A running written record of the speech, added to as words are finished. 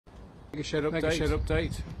Megashed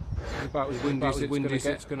update. About as windy as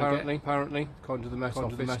it's going to get, apparently. According to the Met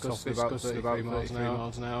Office, about 33 miles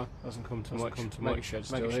an hour. Hasn't come to much. Megashed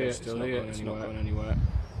still here. It's not going anywhere.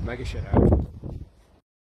 Megashed out.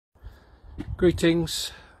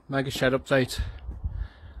 Greetings. Megashed update.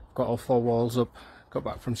 Got all 4 walls up. Got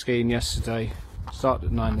back from skiing yesterday. Started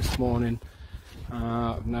at 9 this morning.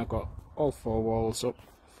 I've now got all 4 walls up,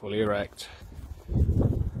 fully erect.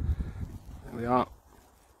 There we are.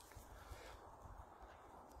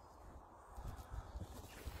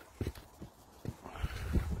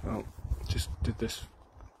 Well, just did this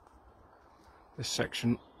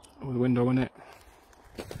section with a window in it.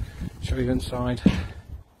 Show you inside.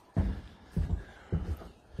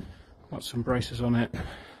 Got some braces on it.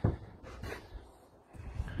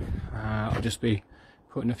 I'll just be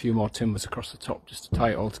putting a few more timbers across the top just to tie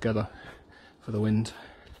it all together for the wind.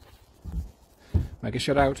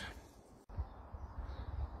 Megashed out.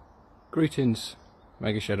 Greetings,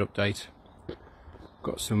 Megashed update.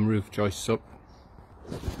 Got some roof joists up.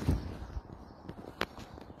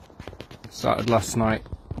 Started last night,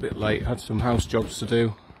 a bit late, had some house jobs to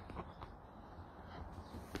do.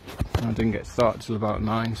 I didn't get started till about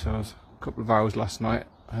 9, so I was a couple of hours last night.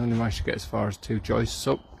 I only managed to get as far as 2 joists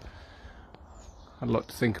up. Had a lot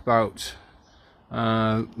to think about.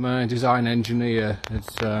 My design engineer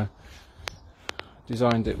has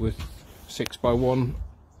designed it with 6x1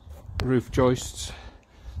 roof joists,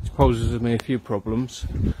 which poses me a few problems.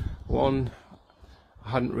 One,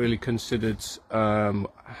 I hadn't really considered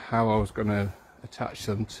how I was going to attach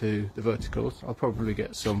them to the verticals. I'll probably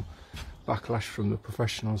get some backlash from the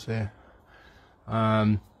professionals here,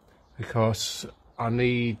 because I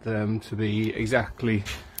need them to be exactly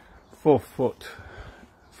 4 foot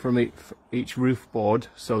from each roof board,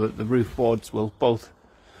 so that the roof boards will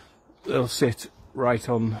they'll sit right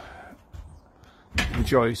on the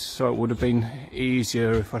joist. So it would have been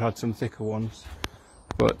easier if I'd had some thicker ones,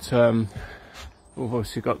 but we've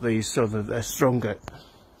obviously got these so that they're stronger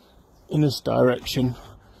in this direction,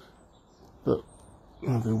 but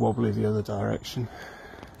they'll be wobbly the other direction.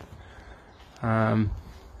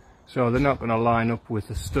 So they're not going to line up with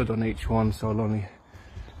the stud on each one, so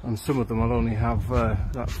on some of them I'll only have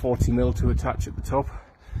that 40mm to attach at the top.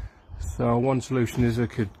 So one solution is I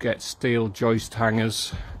could get steel joist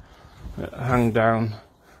hangers that hang down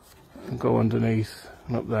and go underneath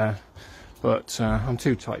and up there, but I'm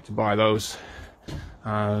too tight to buy those,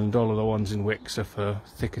 and all of the ones in wicks are for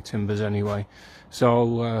thicker timbers anyway, so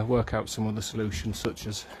I'll work out some other solutions such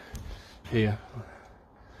as here.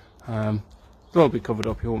 They'll be covered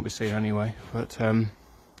up, you won't be seeing anyway, but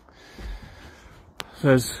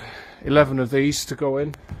there's 11 of these to go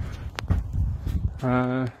in,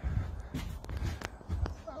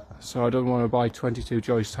 so I don't want to buy 22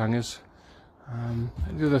 joist hangers.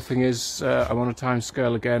 The other thing is, I'm on a time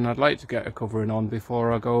scale again. I'd like to get a covering on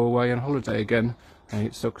before I go away on holiday again, and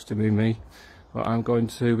it sucks to be me, but I'm going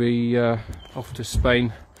to be off to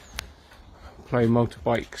Spain playing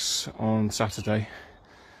motorbikes on Saturday,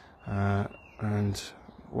 and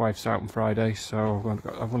wife's out on Friday, so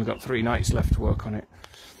I've only got 3 nights left to work on it.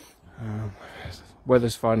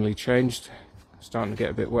 Weather's finally changed, it's starting to get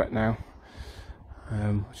a bit wet now,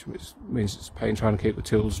 which means it's a pain trying to keep the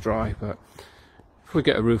tools dry, but if we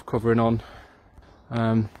get a roof covering on,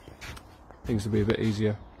 things will be a bit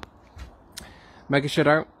easier. Megashed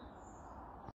out.